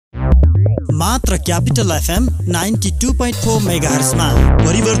मात्र capital FM 92.4 मेगाहर्जमा।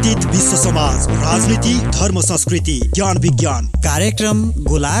 परिवर्तित विश्व समाज, राजनीति, धर्म, संस्कृति, ज्ञान विज्ञान। कार्यक्रम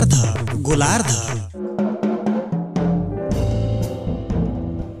गोलार्धा।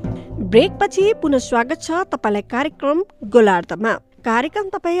 ब्रेक पछि पुनः स्वागत छ तपाईलाई कार्यक्रम गोलार्धामा। कार्यक्रम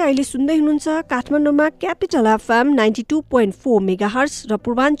तपाईँ अहिले सुन्दै हुनुहुन्छ काठमाडौँमा क्यापिटल एफएम 92.4 मेगाहर्ज र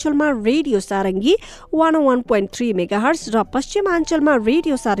पूर्वाञ्चलमा रेडियो सारङ्गी 101.3 मेगाहर्ज र पश्चिमाञ्चलमा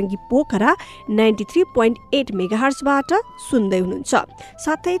रेडियो सारङ्गी पोखरा 93.8 मेगाहर्जबाट सुन्दै हुनुहुन्छ।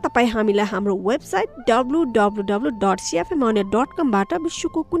 साथै तपाईँ हामीलाई हाम्रो वेबसाइट www.cfmaudio.com बाट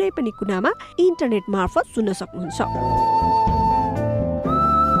विश्वको कुनै पनि कुनामा इन्टरनेट मार्फत सुन्न सक्नुहुन्छ।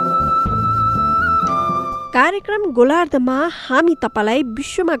 कार्यक्रम गोलार्धमा हामी तपाईलाई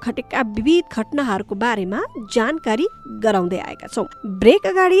विश्वमा घटेका विविध घटनाहरूको बारेमा जानकारी गराउँदै आएका छौं। ब्रेक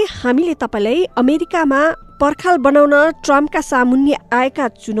अगाडि हामीले तपाईलाई अमेरिकामा पर्खाल बनाउन ट्रम्पका सामुन्ने आएका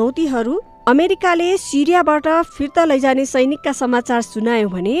चुनौतीहरू, अमेरिकाले सिरियाबाट फिर्ता लैजाने सैनिकका समाचार सुनायौं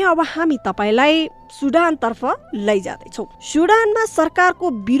भने अब हामी तपाईलाई सुडानतर्फ लैजाँदैछौँ। सुडानमा सरकारको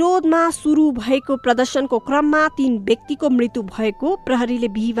विरोधमा सुरु भएको प्रदर्शनको क्रममा 3 व्यक्तिको मृत्यु भएको प्रहरीले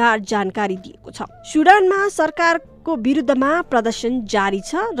बिहिबार जानकारी दिएको छ। सुडानमा सरकारको विरुद्धमा प्रदर्शन जारी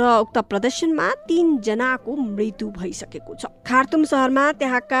छ र उक्त प्रदर्शनमा 3 जनाको मृत्यु भइसकेको छ। खार्तुम शहरमा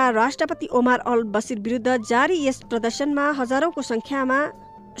त्यहाँका राष्ट्रपति ओमर अल बसिर विरुद्ध जारी यस प्रदर्शनमा हजारौंको संख्यामा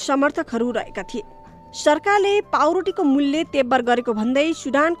समर्थकहरू रहेका थिए। सरकारले पाउरोटीको मूल्य तेब्बर गरेको भन्दै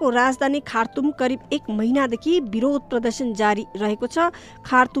सुडानको राजधानी खार्तुम करिब 1 महिनादेखि विरोध प्रदर्शन जारी रहेको छ।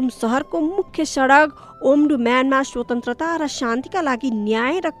 खार्तुम शहरको मुख्य सडक ओमडुम्यानमा स्वतन्त्रता र शान्तिका लागि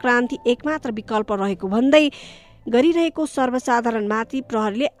न्याय र क्रान्ति एकमात्र विकल्प रहेको भन्दै गरिरहेको सर्वसाधारणमाथि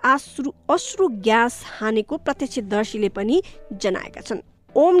प्रहरीले अश्रु ग्यास हानेको प्रत्यक्षदर्शीले पनि जनाएका छन्।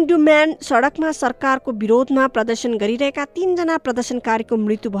 ओमडुम्यान सडकमा सरकारको विरोधमा प्रदर्शन गरिरहेका 3 जना प्रदर्शनकारीको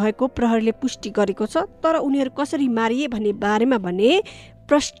मृत्यु भएको प्रहरीले पुष्टि गरेको छ, तर उनीहरू कसरी मारिए भन्ने बारेमा भने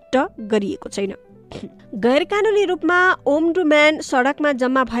प्रष्ट गरिएको छैन। गैरकानूनी रूपमा ओमडुम्यान सडकमा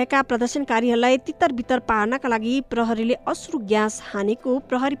जम्मा भएका प्रदर्शनकारीहरूलाई तितर-बितर पार्नका लागि प्रहरीले अश्रु ग्यास हानेको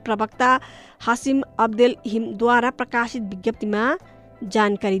प्रहरी प्रवक्ता हासिम अब्देल हिमद्वारा प्रकाशित विज्ञप्तिमा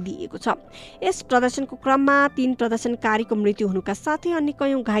जानकारी दिएको छ। यस प्रदर्शनको क्रममा 3 प्रदर्शनकारीको मृत्यु हुनुका साथै अन्य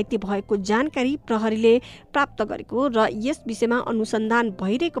कयौं घाइते भएको जानकारी प्रहरीले प्राप्त गरेको र यस विषयमा अनुसन्धान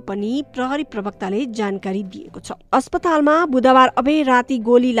भइरहेको पनि प्रहरी प्रवक्ताले जानकारी दिएको छ। अस्पतालमा बुधबार अबेर राति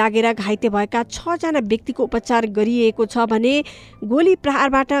गोली लागेर घाइते भएका 6 जना व्यक्तिको उपचार गरिएको छ भने गोली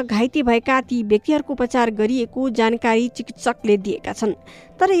प्रहारबाट घाइते भएका ती व्यक्तिहरूको उपचार गरिएको जानकारी चिकित्सकले दिएका छन्।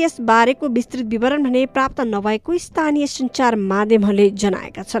 तर यस बारेको विस्तृत विवरण भने प्राप्त नभएको स्थानीय सञ्चार माध्यमहरूले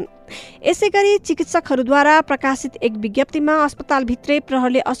जनाएका छन्। यसैगरी चिकित्सकहरूद्वारा प्रकाशित एक विज्ञप्तिमा अस्पतालभित्रै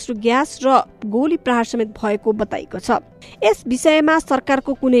प्रहरीले अश्रु ग्यास र गोली प्रहार समेत भएको बताइएको छ। यस विषयमा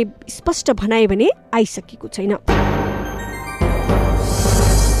सरकारको कुनै स्पष्ट भनाइ भने आइसकेको छैन।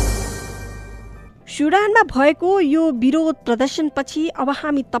 सुडानमा भएको यो विरोध प्रदर्शनपछि अब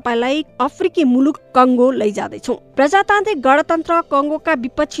हामी तपाईलाई अफ्रिकी मुलुक कङ्गो लैजाँदैछौँ। प्रजातान्त्रिक गणतन्त्र कङ्गोका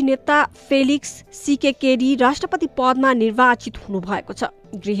विपक्षी नेता फेलिक्स सिकेकेडी राष्ट्रपति पदमा निर्वाचित हुनुभएको छ।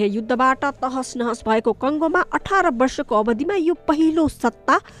 गृह युद्धबाट तहस नहस भएको कङ्गोमा 18 वर्षको अवधिमा यो पहिलो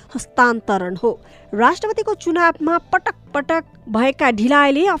सत्ता हस्तान्तरण हो। राष्ट्रपतिको चुनावमा पटक पटक भएका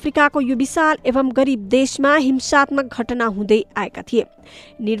ढिलाइले अफ्रिकाको यो विशाल एवं गरिब देशमा हिंसात्मक घटना हुँदै आएका थिए।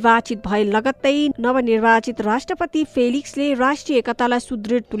 निर्वाचित भए लगत्तै नवनिर्वाचित राष्ट्रपति फेलिक्सले राष्ट्रिय एकतालाई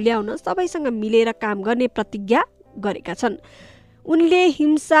सुदृढ तुल्याउन सबैसँग मिलेर काम गर्ने प्रतिज्ञा गरेका छन्। उनले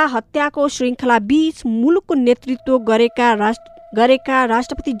हिंसा हत्याको श्रृङ्खला बीच मुलुकको नेतृत्व गरेका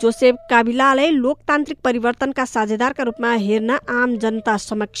राष्ट्रपति जोसेफ काबिलालाई लोकतान्त्रिक परिवर्तनका साझेदारका रूपमा हेर्न आम जनता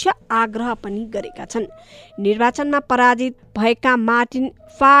समक्ष आग्रह पनि गरेका छन्। निर्वाचनमा पराजित भएका मार्टिन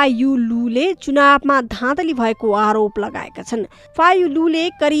फायुलुले चुनावमा धाँधली भएको आरोप लगाएका छन्। फायुलुले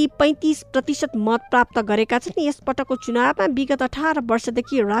करिब 35% मत प्राप्त गरेका छन्। यसपटकको चुनावमा विगत 18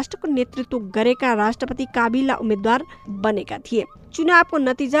 वर्षदेखि राष्ट्रको नेतृत्व गरेका राष्ट्रपति काबिला उम्मेद्वार बनेका थिए। चुनावको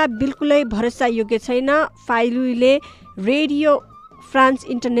नतिजा बिल्कुलै भरोसा योग्य छैन, फायुलुले रेडियो फ्रान्स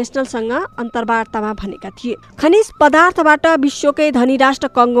इन्टरनेसनलसँग अन्तर्वार्तामा भनेका थिए। खनिज पदार्थबाट विश्वकै धनी राष्ट्र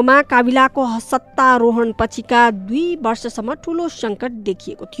कङ्गोमा काबिलाको सत्तारोहण पछिका 2 वर्षसम्म ठूलो सङ्कट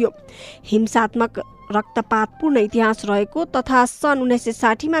देखिएको थियो। हिंसात्मक रक्तपातपूर्ण इतिहास रहेको तथा सन्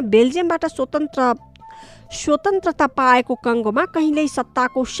 1960 मा बेल्जियमबाट स्वतन्त्रता पाएको कङ्गोमा कहिल्यै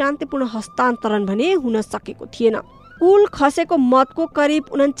सत्ताको शान्तिपूर्ण हस्तान्तरण भने हुन सकेको थिएन। कुल खसेको मतको करिब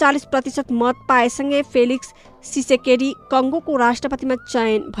 39% मत पाएसँगै फेलिक्स सिसेकेडी कङ्गोको राष्ट्रपतिमा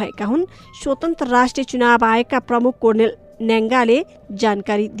चयन भएका हुन्। स्वतन्त्र राष्ट्रिय चुनाव आयोगका प्रमुख कर्नेल न्याङ्गाले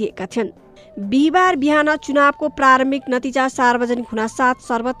जानकारी दिएका थिए। बिहिबार बिहान चुनावको प्रारम्भिक नतिजा सार्वजनिक हुनासाथ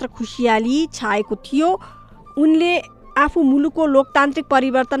सर्वत्र खुसियाली छाएको थियो। उनले आफू मुलुकको लोकतान्त्रिक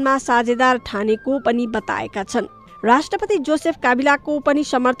परिवर्तनमा साझेदार ठानेको पनि बताएका छन्। राष्ट्रपति जोसेफ काबिलाको पनि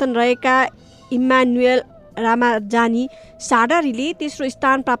समर्थन रहेका इम्मानुएल रामाजानी साडारीले तेस्रो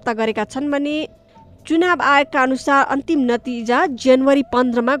स्थान प्राप्त गरेका छन् भने चुनाव आयोगका अनुसार अन्तिम नतिजा जनवरी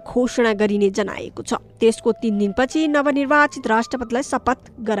 15 घोषणा गरिने जनाएको छ। त्यसको 3 दिनपछि नवनिर्वाचित राष्ट्रपतिलाई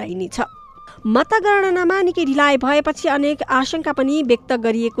शपथ गराइनेछ। मतगणनामा निकै ढिलाइ भएपछि अनेक आशंका पनि व्यक्त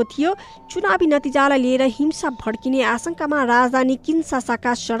गरिएको थियो। चुनावी नतिजालाई लिएर हिंसा भड्किने आशंकामा राजधानी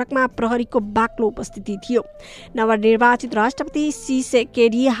किन्सासाका सडकमा प्रहरीको बाक्लो उपस्थिति थियो। नवनिर्वाचित राष्ट्रपति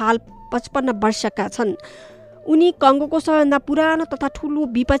सिसेकेडी हाल 55 वर्षका छन्। उनी कङ्गोको सबैभन्दा पुरानो तथा ठूलो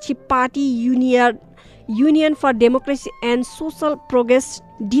विपक्षी party union for democracy and social progress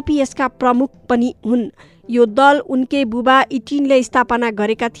DPS का प्रमुख पनि हुन्। यो दल उनके बुबा इटिनले स्थापना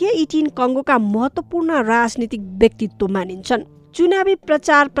गरेका थिए। इटिन कङ्गोका महत्त्वपूर्ण राजनीतिक व्यक्तित्व मानिन्छन्। चुनावी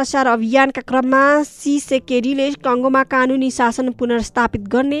प्रचार प्रसार अभियानका क्रममा सिसेकेडीले कङ्गोमा कानुनी शासन पुनर्स्थापित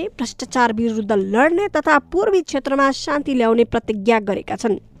गर्ने, भ्रष्टाचार विरुद्ध लड्ने तथा पूर्वी क्षेत्रमा शान्ति ल्याउने प्रतिज्ञा गरेका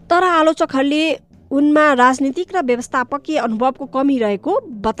छन्। तर आलोचकहरूले उनमा राजनीतिक र व्यवस्थापकीय अनुभवको कमी रहेको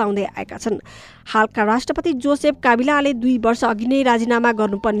बताउँदै आएका छन्। हालका राष्ट्रपति जोसेफ काबिलाले 2 वर्ष अघि नै राजीनामा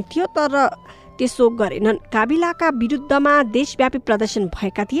गर्नुपर्ने थियो, तर त्यसो गरेनन्। काबिलाका विरुद्धमा देशव्यापी प्रदर्शन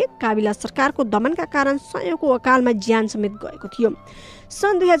भएका थिए। काबिला सरकारको दमनका कारण सयौंको अकालमा ज्यान समेत गएको थियो।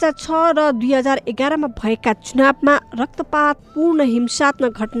 सन् 2006 र 2011 मा भएका चुनावमा रक्तपातपूर्ण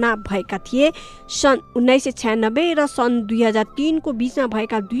हिंसात्मक घटना भएका थिए। सन् 1996 र सन् 2003 को बीचमा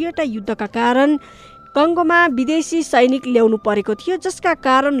भएका 2वटा युद्धका कारण कङ्गोमा विदेशी सैनिक ल्याउनु परेको थियो, जसका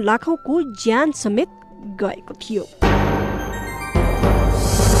कारण लाखौंको ज्यान समेत गएको थियो।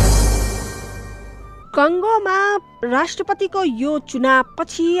 कङ्गोमा राष्ट्रपतिको यो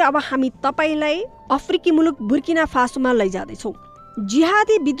चुनावपछि अब हामी तपाईलाई अफ्रिकी मुलुक बुर्किना फासोमा लैजाँदैछौँ।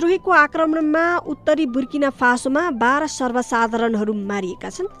 जिहादी विद्रोहीको आक्रमणमा उत्तरी बुर्किना फासोमा 12 सर्वसाधारणहरू मारिएका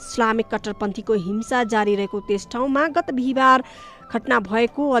छन्। इस्लामिक कट्टरपन्थीको हिंसा जारी रहेको त्यस ठाउँमा गत बिहिबार घटना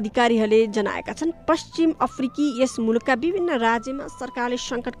भएको अधिकारीहरूले जनाएका छन्। पश्चिम अफ्रिकी यस मुलुकका विभिन्न राज्यमा सरकारले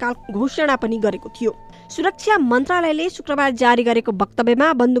सङ्कटकाल घोषणा पनि गरेको थियो। सुरक्षा मन्त्रालयले शुक्रबार जारी गरेको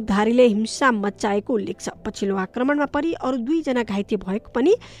वक्तव्यमा बन्दुकधारीले हिंसा मच्चाएको उल्लेख छ। पछिल्लो आक्रमणमा परि अरू 2 जना घाइते भएको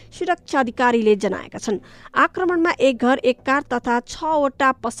पनि सुरक्षा अधिकारीले जनाएका छन्। आक्रमणमा 1 घर, 1 कार तथा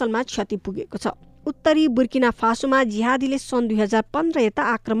 6वटा पसलमा क्षति पुगेको छ। उत्तरी बुर्किना फासोमा जिहादीले सन् 2015 यता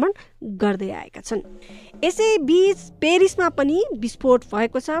आक्रमण गर्दै आएका छन्। यसैबीच पेरिसमा पनि विस्फोट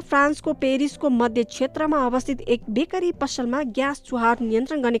भएको छ। फ्रान्सको पेरिसको मध्य क्षेत्रमा अवस्थित एक बेकरी पसलमा ग्यास चुहाट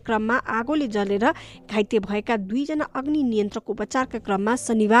नियन्त्रण गर्ने क्रममा आगोले जलेर घाइते भएका 2 जना अग्नि नियन्त्रकको उपचारका क्रममा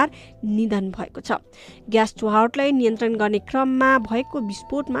शनिबार निधन भएको छ। ग्यास चुहाटलाई नियन्त्रण गर्ने क्रममा भएको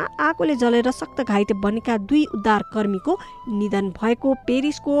विस्फोटमा आगोले जलेर सख्त घाइते बनेका 2 उद्धारकर्मीको निधन भएको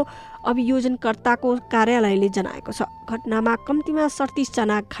पेरिसको अभियोजनकर्ताको कार्यालयले जनाएको छ। घटनामा कम्तीमा 37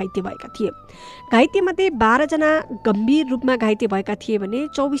 जना घाइते भएका थिए। घाइते मध्ये 12 जना गम्भीर रूपमा घाइते भएका थिए भने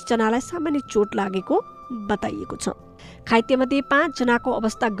 24 जनालाई सामान्य चोट लागेको बताइएको छ। घाइते मध्ये 5 जनाको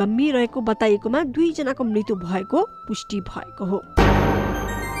अवस्था गम्भीर रहेको बताइएकोमा 2 जनाको मृत्यु भएको पुष्टि भएको हो।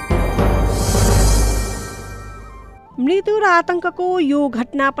 मृत्यु र आतंकको यो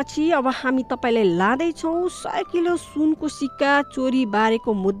घटनापछि अब हामी तपाईलाई लाँदैछौँ 100 किलो सुनको सिक्का चोरी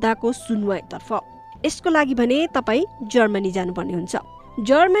बारेको मुद्दाको सुनवाईतर्फ। यसको लागि भने तपाईँ जर्मनी जानुपर्ने हुन्छ।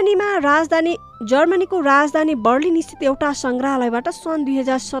 जर्मनीको राजधानी बर्लिन स्थित एउटा सङ्ग्रहालयबाट सन्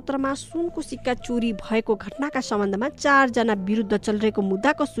 2017 मा सुनको सिक्का चोरी भएको घटनाका सम्बन्धमा 4 जना विरुद्ध चलिरहेको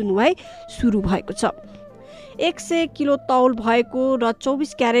मुद्दाको सुनवाई सुरु भएको छ। 100 किलो तौल भएको र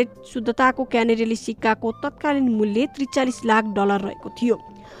 24 क्यारेट शुद्धताको क्यानेडियली सिक्काको तत्कालीन मूल्य $43 लाख रहेको थियो।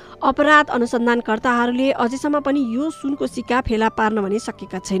 अपराध अनुसन्धानकर्ताहरूले अझैसम्म पनि यो सुनको सिक्का फेला पार्न भने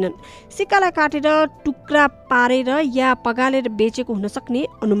सकेका छैनन्। सिक्कालाई काटेर टुक्रा पारेर या पगालेर बेचेको हुन सक्ने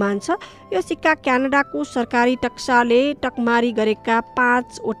अनुमान छ। यो सिक्का क्यानाडाको सरकारी टक्साले टकमारी गरेका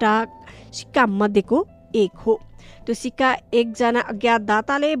 5वटा सिक्का मध्येको एक हो। त्यो सिक्का 1 जना अज्ञात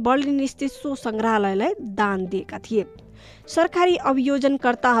दाताले बर्लिन स्थित सो सङ्ग्रहालयलाई दान दिएका थिए। सरकारी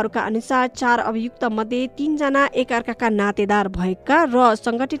अभियोजनकर्ताहरूका अनुसार 4 अभियुक्त मध्ये 3 जना एकअर्काका नातेदार भएका र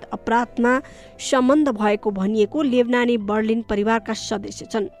सङ्गठित अपराधमा सम्बन्ध भएको भनिएको लेबनानी बर्लिन परिवारका सदस्य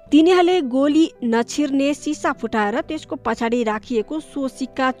छन्। तिनीहरूले गोली नछिर्ने सिसा फुटाएर त्यसको पछाडि राखिएको सो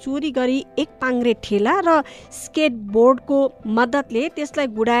सिक्का चोरी गरी एक पाङ्ग्रे ठेला र स्केटबोर्डको मद्दतले त्यसलाई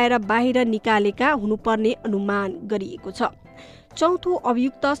गुडाएर बाहिर निकालेका हुनुपर्ने अनुमान गरिएको छ। चौथो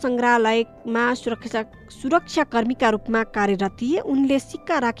अभियुक्त सङ्ग्रहालयमा सुरक्षाकर्मीका रूपमा कार्यरत थिए। उनले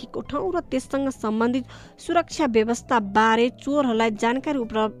सिक्का राखेको ठाउँ र त्यससँग सम्बन्धित सुरक्षा व्यवस्थाबारे चोरहरूलाई जानकारी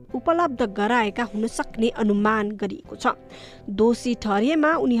उपलब्ध गराएका हुन सक्ने अनुमान गरिएको छ। दोषी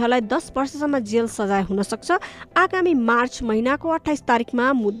ठहरिएमा उनीहरूलाई 10 वर्षसम्म जेल सजाय हुन सक्छ। आगामी मार्च महिनाको 28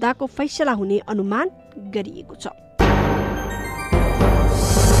 तारिकमा मुद्दाको फैसला हुने अनुमान गरिएको छ।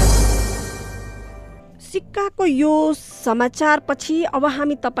 सिक्काको यो समाचारपछि अब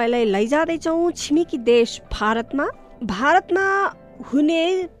हामी तपाईलाई लैजाँदैछौँ छिमेकी देश भारतमा हुने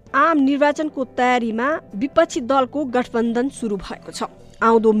आम निर्वाचनको तयारीमा विपक्षी दलको गठबन्धन सुरु भएको छ।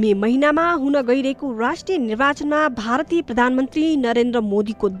 आउँदो मे महिनामा हुन गइरहेको राष्ट्रिय निर्वाचनमा भारतीय प्रधानमन्त्री नरेन्द्र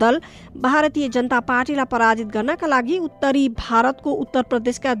मोदीको दल भारतीय जनता पार्टीलाई पराजित गर्नका लागि उत्तरी भारतको उत्तर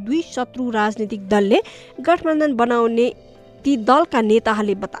प्रदेशका 2 शत्रु राजनीतिक दलले गठबन्धन बनाउने ती दलका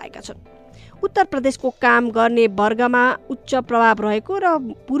नेताहरूले बताएका छन्। उत्तर प्रदेशको काम गर्ने वर्गमा उच्च प्रभाव रहेको र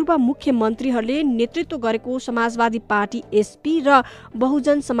पूर्व मुख्यमन्त्रीहरूले नेतृत्व गरेको समाजवादी पार्टी एसपी र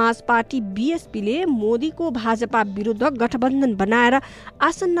बहुजन समाज पार्टी बीएसपीले मोदीको भाजपा विरुद्ध गठबन्धन बनाएर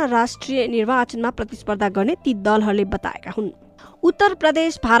आसन्न राष्ट्रिय निर्वाचनमा प्रतिस्पर्धा गर्ने ती दलहरूले बताएका हुन्। उत्तर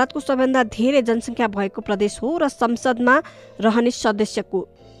प्रदेश भारतको सबैभन्दा धेरै जनसङ्ख्या भएको प्रदेश हो र संसदमा रहने सदस्यको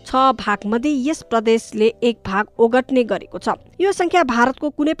 6 भागमध्ये यस प्रदेशले 1 भाग ओगट्ने गरेको छ। यो संख्या भारतको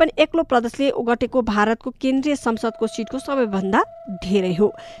कुनै पनि एक्लो प्रदेशले ओगटेको भारतको केन्द्रीय संसदको सिटको सबैभन्दा धेरै हो।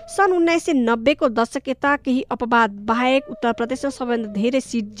 सन् 1990 को दशक यता केही अपवाद बाहेक उत्तर प्रदेशमा सबैभन्दा धेरै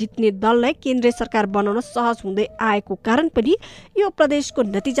सिट जित्ने दललाई केन्द्रीय सरकार बनाउन सहज हुँदै आएको कारण पनि यो प्रदेशको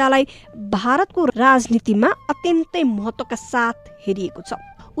नतिजालाई भारतको राजनीतिमा अत्यन्तै महत्त्वका साथ हेरिएको छ।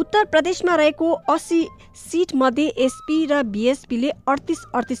 उत्तर प्रदेशमा रहेको 80 सिट मध्ये एसपी र बीएसपीले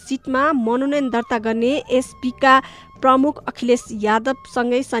 38 सिटमा मनोनयन दर्ता गर्ने एसपीका प्रमुख अखिलेश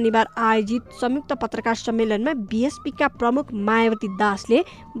यादवसँगै शनिबार आयोजित संयुक्त पत्रकार सम्मेलनमा बीएसपीका प्रमुख मायावती दासले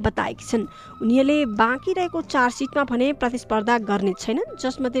बताएकी छन्। उनीहरूले बाँकी रहेको 4 सिटमा भने प्रतिस्पर्धा गर्ने छैनन्,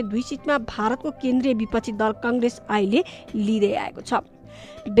 जसमध्ये 2 सिटमा भारतको केन्द्रीय विपक्षी दल कांग्रेस अहिले लिँदै आएको छ।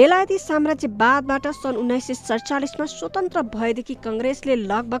 बेलायती साम्राज्यवादबाट सन् 1947 मा स्वतन्त्र भएदेखि कांग्रेसले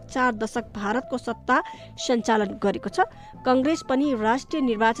लगभग 4 दशक भारतको सत्ता सञ्चालन गरेको छ। कांग्रेस पनि राष्ट्रिय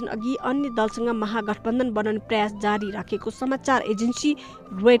निर्वाचन अघि अन्य दलसँग महागठबन्धन बनाउने प्रयास जारी राखेको समाचार एजेन्सी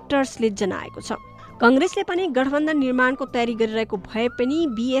रोयटर्सले जनाएको छ। कांग्रेसले पनि गठबन्धन निर्माणको तयारी गरिरहेको भए पनि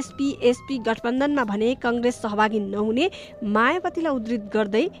बीएसपी एसपी गठबन्धनमा भने कांग्रेस सहभागी नहुने मायावतीलाई उद्धृत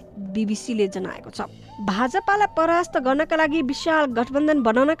गर्दै बीबीसीले जनाएको छ। भाजपालाई परास्त गर्नका लागि विशाल गठबन्धन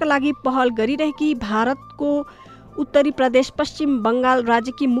बनाउनका लागि पहल गरिरहेकी भारतको उत्तरी प्रदेश पश्चिम बंगाल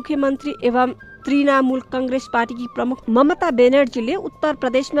राज्यकी मुख्यमन्त्री एवं तृणमूल कांग्रेस पार्टीकी प्रमुख ममता बेनर्जीले उत्तर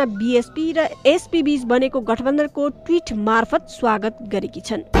प्रदेशमा बीएसपी र एसपी बीच बनेको गठबन्धनको ट्विट मार्फत स्वागत गरेकी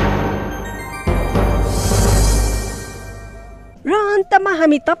छन्। र अन्तमा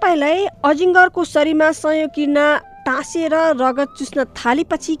हामी तपाईलाई अजिङ्गरको शरीरमा संयोग किर्ना टाँसिएर रगत चुस्न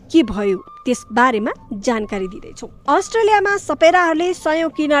थालेपछि के भयो त्यस बारेमा जानकारी दिँदैछौँ। अस्ट्रेलियामा सपेराहरूले सयौं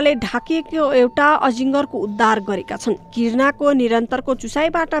किर्नाले ढाकिएको एउटा अजिङ्गरको उद्धार गरेका छन्। किर्नाको निरन्तरको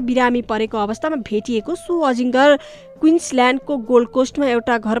चुसाइबाट बिरामी परेको अवस्थामा भेटिएको सो अजिङ्गर क्विन्सल्यान्डको गोल्ड कोस्टमा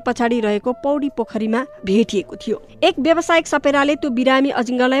एउटा घर पछाडि रहेको पौडी पोखरीमा भेटिएको थियो। एक व्यावसायिक सपेराले त्यो बिरामी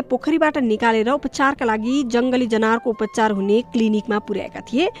अजिङ्गरलाई पोखरीबाट निकालेर उपचारका लागि जंगली जनावरको उपचार हुने क्लिनिकमा पुर्याएका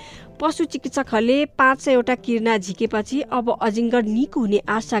थिए। पशु चिकित्सकहरूले 500 वटा किर्ना झिकेपछि अब अजिङ्गर निको हुने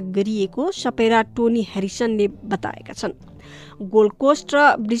आशा गरिएको सपेरा टोनी ह्यारिसनले बताएका छन्। गोल्ड कोस्ट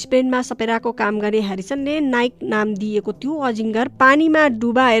र ब्रिस्बेनमा सपेराको काम गर्ने ह्यारिसनले नाइक नाम दिएको त्यो अजिङ्गर पानीमा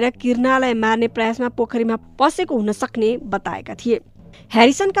डुबाएर किर्नालाई मार्ने प्रयासमा पोखरीमा पसेको हुन सक्ने बताएका थिए।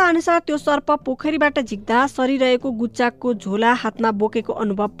 ह्यारिसनका अनुसार त्यो सर्प पोखरीबाट झिक्दा सरिरहेको गुच्चाको झोला हातमा बोकेको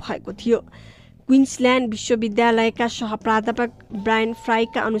अनुभव भएको थियो। क्विन्सल्यान्ड विश्वविद्यालयका सहप्राध्यापक ब्रायन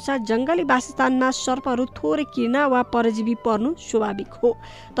फ्राईका अनुसार जंगली वासस्थानमा सर्पहरू थोरै किर्ना वा परजीवी पर्नु स्वाभाविक हो,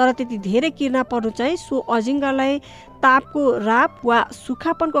 तर त्यति धेरै किर्ना पर्नु चाहिँ सो अजिङ्गरलाई तापको राप वा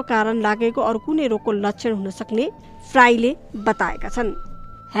सुखापनको कारण लागेको अरू कुनै रोगको लक्षण हुन सक्ने फ्राईले बताएका छन्।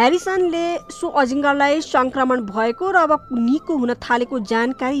 ह्यारिसनले सो अजिङ्गरलाई संक्रमण भएको र अब निको हुन थालेको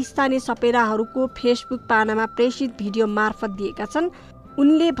जानकारी स्थानीय सपेराहरूको फेसबुक पानामा प्रेषित भिडियो मार्फत दिएका छन्।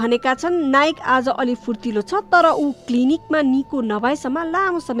 उनले भनेका छन् नाइक आज अलि फुर्तिलो छ, तर ऊ क्लिनिकमा निको नभएसम्म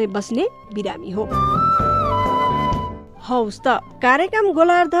लामो समय बस्ने बिरामी हो। हौस् त कार्यक्रम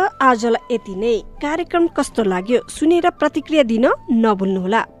गोलार्ध आजलाई यति नै। कार्यक्रम कस्तो लाग्यो सुनेर प्रतिक्रिया दिन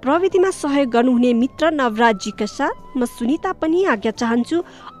नभुल्नुहोला। प्रविधिमा सहयोग गर्नुहुने मित्र नवराजजीका साथ म सुनिता पनि आज्ञा चाहन्छु।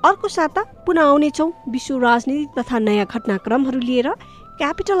 अर्को साता पुनः आउनेछौँ विश्व राजनीति तथा नयाँ घटनाक्रमहरू लिएर।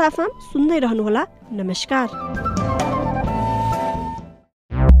 क्यापिटल एफएम सुन्दै रहनुहोला। नमस्कार।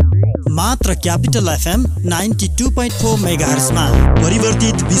 मात्र क्यापिटल एफएम 92.4 मेगाहर्जमा।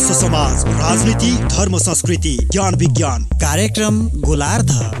 परिवर्तित विश्व समाज, राजनीति, धर्म, संस्कृति, ज्ञान विज्ञान। कार्यक्रम गोलार्ध।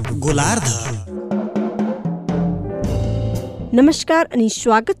 नमस्कार अनि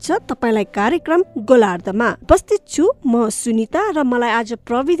स्वागत छ तपाईलाई कार्यक्रम गोलार्धमा। उपस्थित छु म सुनिता र मलाई आज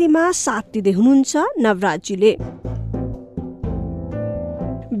प्रविधिमा साथ दिँदै हुनुहुन्छ नवराजीले।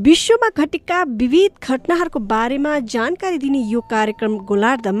 विश्वमा घटेका विविध घटनाहरूको बारेमा जानकारी दिने यो कार्यक्रम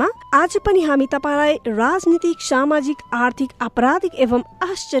गोलार्धमा आज पनि हामी तपाईलाई राजनीतिक, सामाजिक, आर्थिक, आपराधिक एवं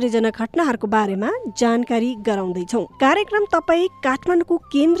आश्चर्यजनक घटनाहरूको बारेमा जानकारी गराउँदैछौँ। कार्यक्रम तपाईँ काठमाडौँको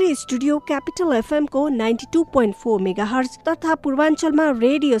केन्द्रीय स्टुडियो क्यापिटल एफएम को 92.4 मेगाहर्ज तथा पूर्वाञ्चलमा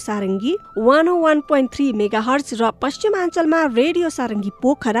रेडियो सारङ्गी 101.3 मेगाहर्ज र पश्चिमाञ्चलमा रेडियो सारङ्गी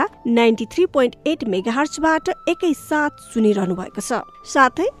पोखरा 93.8 मेगाहर्जबाट एकैसाथ सुनिरहनु भएको छ।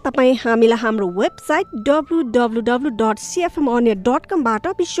 साथै तपाईँ हामीलाई हाम्रो वेबसाइट www.cfmaudio.com बाट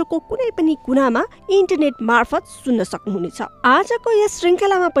विश्वको कुनै पनि कुनामा इन्टरनेट मार्फत सुन्न सक्नुहुनेछ। आजको यस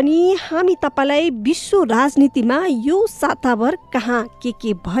श्रृङ्खलामा पनि हामी तपाईलाई विश्व राजनीतिमा यो साताभर कहाँ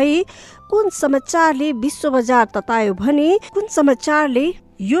के भए, कुन समाचारले विश्व बजार ततायो भने कुन समाचारले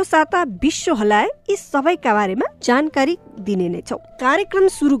यो साता विश्व हल्लाए, यी सबैका बारेमा जानकारी दिने नै छौँ। कार्यक्रम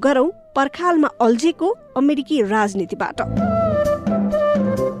सुरु गरौँ पर्खालमा अल्झेको अमेरिकी राजनीतिबाट।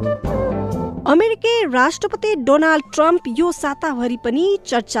 अमेरिकी राष्ट्रपति डोनाल्ड ट्रम्प यो साताभरि पनि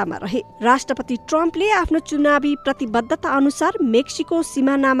चर्चामा रहे। राष्ट्रपति ट्रम्पले आफ्नो चुनावी प्रतिबद्धता अनुसार मेक्सिको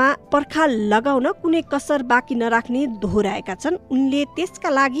सिमानामा पर्खाल लगाउन कुनै कसर बाँकी नराख्ने दोहोर्याएका छन्। उनले त्यसका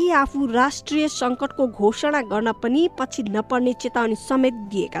लागि आफू राष्ट्रिय संकटको घोषणा गर्न पनि पछि नपर्ने चेतावनी समेत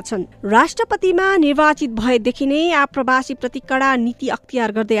दिएका छन्। राष्ट्रपतिमा निर्वाचित भएदेखि नै आप्रवासी प्रति कडा नीति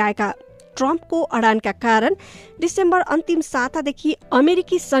अख्तियार गर्दै आएका ट्रम्पको अडानका कारण डिसेम्बर अन्तिम सातादेखि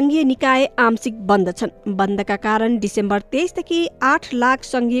अमेरिकी संघीय निकाय आंशिक बन्द छन्। बन्दका कारण डिसेम्बर 23 देखि 8 लाख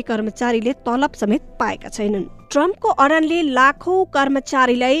संघीय कर्मचारीले तलब समेत पाएका छैनन्। ट्रम्पको अडानले लाखौं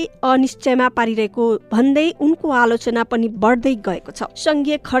कर्मचारीलाई अनिश्चयमा पारिरहेको भन्दै उनको आलोचना पनि बढ्दै गएको छ।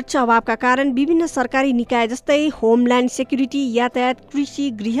 संघीय खर्च अभावका कारण विभिन्न सरकारी निकाय जस्तै होमल्यान्ड सेक्युरिटी, यातायात,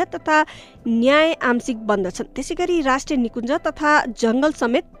 कृषि, गृह तथा न्याय आंशिक बन्द छन्। त्यसैगरी राष्ट्रिय निकुञ्ज तथा जंगल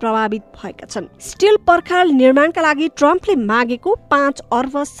समेत प्रभावित भएका छन्। स्टिल पर्खाल निर्माणका लागि ट्रम्पले मागेको 5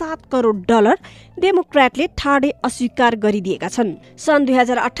 अर्ब 7 करोड डलर डेमोक्र्याटले ठाडै अस्वीकार गरिदिएका छन्। सन्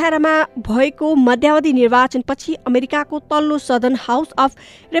 2018 मा भएको मध्यावधि निर्वाचनपछि अमेरिकाको तल्लो सदन हाउस अफ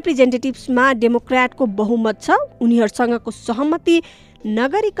रिप्रेजेन्टेटिभ्समा डेमोक्र्याटको बहुमत छ। उनीहरूसँगको सहमति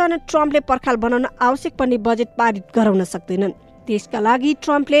नगरिकन ट्रम्पले पर्खाल बनाउन आवश्यक पर्ने बजेट पारित गराउन सक्दैनन्। त्यसका लागि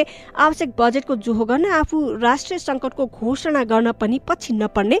ट्रम्पले आवश्यक बजेटको जोहो गर्न आफू राष्ट्रिय संकटको घोषणा गर्न पनि पछि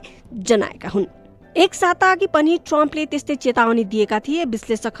नपर्ने जनाएका हुन्। एक साता अघि पनि ट्रम्पले त्यस्तै चेतावनी दिएका थिए।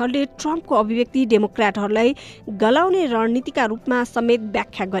 विश्लेषकहरूले ट्रम्पको अभिव्यक्ति डेमोक्र्याटहरूलाई गलाउने रणनीतिका रूपमा समेत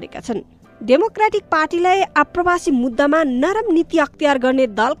व्याख्या गरेका छन्। डेमोक्रेटिक पार्टीलाई आप्रवासी मुद्दामा नरम नीति अख्तियार गर्ने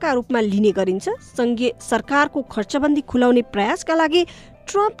दलका रूपमा लिने गरिन्छ। संघीय सरकारको खर्चबन्दी खुलाउने प्रयासका लागि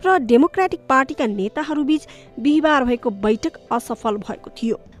ट्रम्प र डेमोक्रेटिक पार्टीका नेताहरूबीच बिहिबार भएको बैठक असफल भएको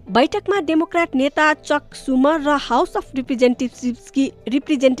थियो। बैठकमा डेमोक्रेट नेता चक सुमर र हाउस अफ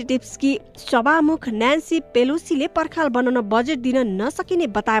रिप्रेजेन्टेटिभ्सकी सभामुख न्यान्सी पेलोसीले पर्खाल बनाउन बजेट दिन नसकिने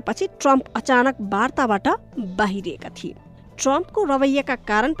बताएपछि ट्रम्प अचानक वार्ताबाट बाहिरिएका थिए। ट्रम्पको रवैयाका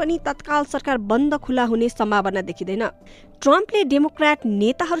कारण पनि तत्काल सरकार बन्द खुला हुने सम्भावना देखिँदैन। ट्रम्पले डेमोक्र्याट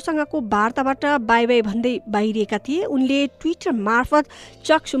नेताहरूसँगको वार्ताबाट बाई भन्दै बाहिरिएका थिए। उनले ट्विटर मार्फत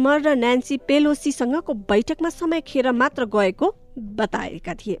चक सुमर र न्यान्सी पेलोसीसँगको बैठकमा समय खेर मात्र गएको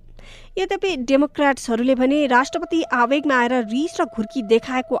बताएका थिए। यद्यपि डेमोक्र्याट्सहरूले भने राष्ट्रपति आवेगमा आएर रिस र घुर्की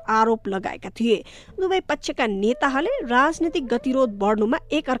देखाएको आरोप लगाएका थिए। दुवै पक्षका नेताहरूले राजनीतिक गतिरोध बढ्नुमा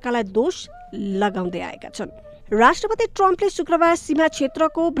एक अर्कालाई दोष लगाउँदै आएका छन्। राष्ट्रपति ट्रम्पले शुक्रबार सीमा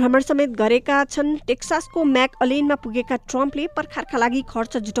क्षेत्रको भ्रमण समेत गरेका छन्। टेक्सासको म्याकअलेनमा पुगेका ट्रम्पले पर्खालका लागि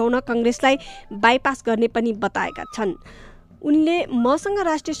खर्च जुटाउन कांग्रेसलाई बाइपास गर्ने पनि बताएका छन्। उनले मसँग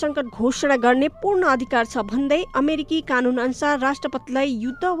राष्ट्रिय संकट घोषणा गर्ने पूर्ण अधिकार छ भन्दै अमेरिकी कानून अनुसार राष्ट्रपतिलाई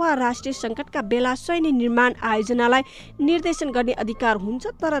युद्ध वा राष्ट्रिय संकटका बेला सैन्य निर्माण आयोजनालाई निर्देशन गर्ने अधिकार हुन्छ,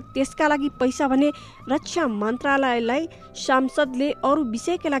 तर त्यसका लागि पैसा भने रक्षा मन्त्रालयलाई सांसदले अरू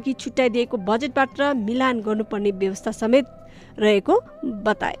विषयका लागि छुट्याइदिएको बजेटबाट मिलान गर्नुपर्ने व्यवस्था समेत रहेको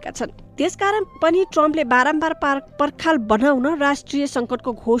बताएका छन्। त्यसकारण पनि ट्रम्पले बारम्बार पर्खाल बनाउन राष्ट्रिय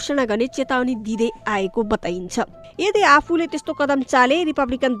संकटको घोषणा गर्ने चेतावनी दिँदै आएको बताइन्छ। यदि आफूले त्यस्तो कदम चाले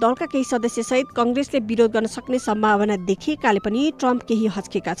रिपब्लिकन दलका केही सदस्य सहित कांग्रेसले विरोध गर्न सक्ने सम्भावना देखिएकाले पनि ट्रम्प केही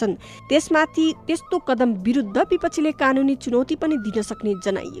हच्केका छन्। त्यसमाथि त्यस्तो कदम विरुद्ध विपक्षीले कानूनी चुनौती पनि दिन सक्ने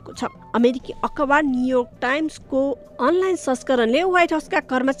जनाइएको छ। अमेरिकी अखबार न्यूयोर्क टाइम्सको अनलाइन संस्करणले व्हाइट हाउसका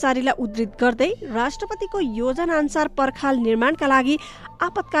कर्मचारीलाई उद्धृत गर्दै राष्ट्रपतिको योजना अनुसार पर्खाल निर्माणका लागि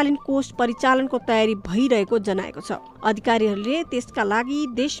आपतकालीन कोष परिचालनको तयारी भइरहेको जनाएको छ। अधिकारीहरूले त्यसका लागि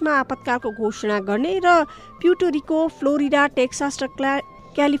देशमा आपतकालको घोषणा गर्ने र प्युर्टोरिको, फ्लोरिडा, टेक्सास र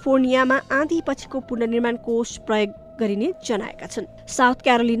क्यालिफोर्नियामा आँधीपछिको पुनर्निर्माण कोष प्रयोग गरिने जनाएका छन्। साउथ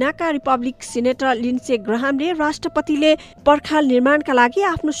क्यारोलिनाका रिपब्लिक सिनेटर लिन्डसे ग्राहामले राष्ट्रपतिले पर्खाल निर्माणका लागि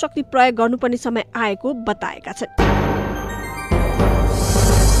आफ्नो शक्ति प्रयोग गर्नुपर्ने समय आएको बताएका छन्।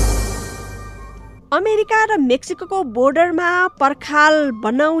 अमेरिका र मेक्सिको बोर्डरमा पर्खाल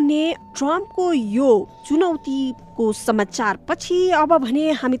बनाउने ट्रम्पको यो चुनौतीको समाचारपछि अब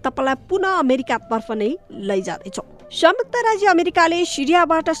भने हामी तपाईलाई पुनः अमेरिकातर्फ नै लैजाँदैछौँ। संयुक्त राज्य अमेरिकाले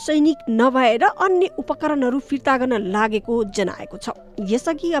सिरियाबाट सैनिक नभएर अन्य उपकरणहरू फिर्ता गर्न लागेको जनाएको छ।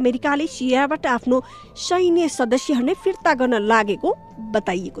 यसअघि अमेरिकाले सिरियाबाट आफ्नो सैन्य सदस्यहरू नै फिर्ता गर्न लागेको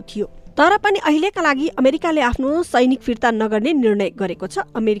बताइएको थियो। तर पनि अहिलेका लागि अमेरिकाले आफ्नो सैनिक फिर्ता नगर्ने निर्णय गरेको छ।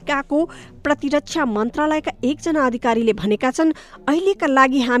 अमेरिकाको प्रतिरक्षा मन्त्रालयका एकजना अधिकारीले भनेका छन्, अहिलेका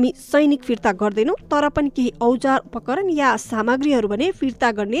लागि हामी सैनिक फिर्ता गर्दैनौँ, तर पनि केही औजार, उपकरण या सामग्रीहरू भने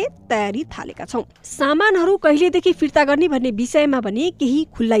फिर्ता गर्ने तयारी थालेका छौँ। सामानहरू कहिलेदेखि फिर्ता गर्ने भन्ने विषयमा भने केही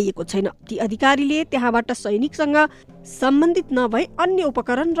खुल्लाइएको छैन। ती अधिकारीले त्यहाँबाट सैनिकसँग सम्बन्धित नभई अन्य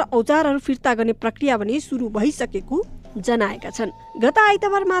उपकरण र औजारहरू फिर्ता गर्ने प्रक्रिया भने सुरु भइसकेको जनाएका छन्। गत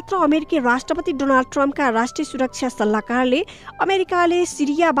आइतबार मात्र अमेरिकी राष्ट्रपति डोनाल्ड ट्रम्पका राष्ट्रिय सुरक्षा सल्लाहकारले अमेरिकाले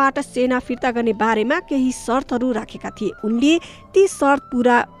सिरियाबाट सेना फिर्ता गर्ने बारेमा केही शर्तहरू राखेका थिए। उनले ती शर्त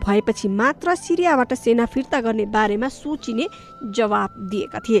पूरा भएपछि मात्र सिरियाबाट सेना फिर्ता गर्ने बारेमा सोचिने जवाब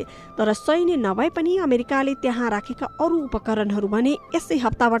दिएका थिए। तर सैन्य नभए पनि अमेरिकाले त्यहाँ राखेका अरू उपकरणहरू भने यसै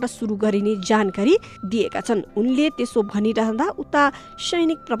हप्ताबाट सुरु गरिने जानकारी दिएका छन्। उनले त्यसो भनिरहँदा उता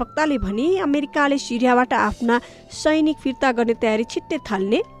सैनिक प्रवक्ताले भने अमेरिकाले सिरियाबाट आफ्ना सैनिक फिर्ता गर्ने तयारी छिट्टै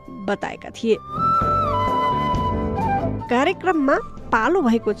थाल्ने बताएका थिए। कार्यक्रममा पालो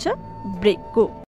भएको छ ब्रेकको।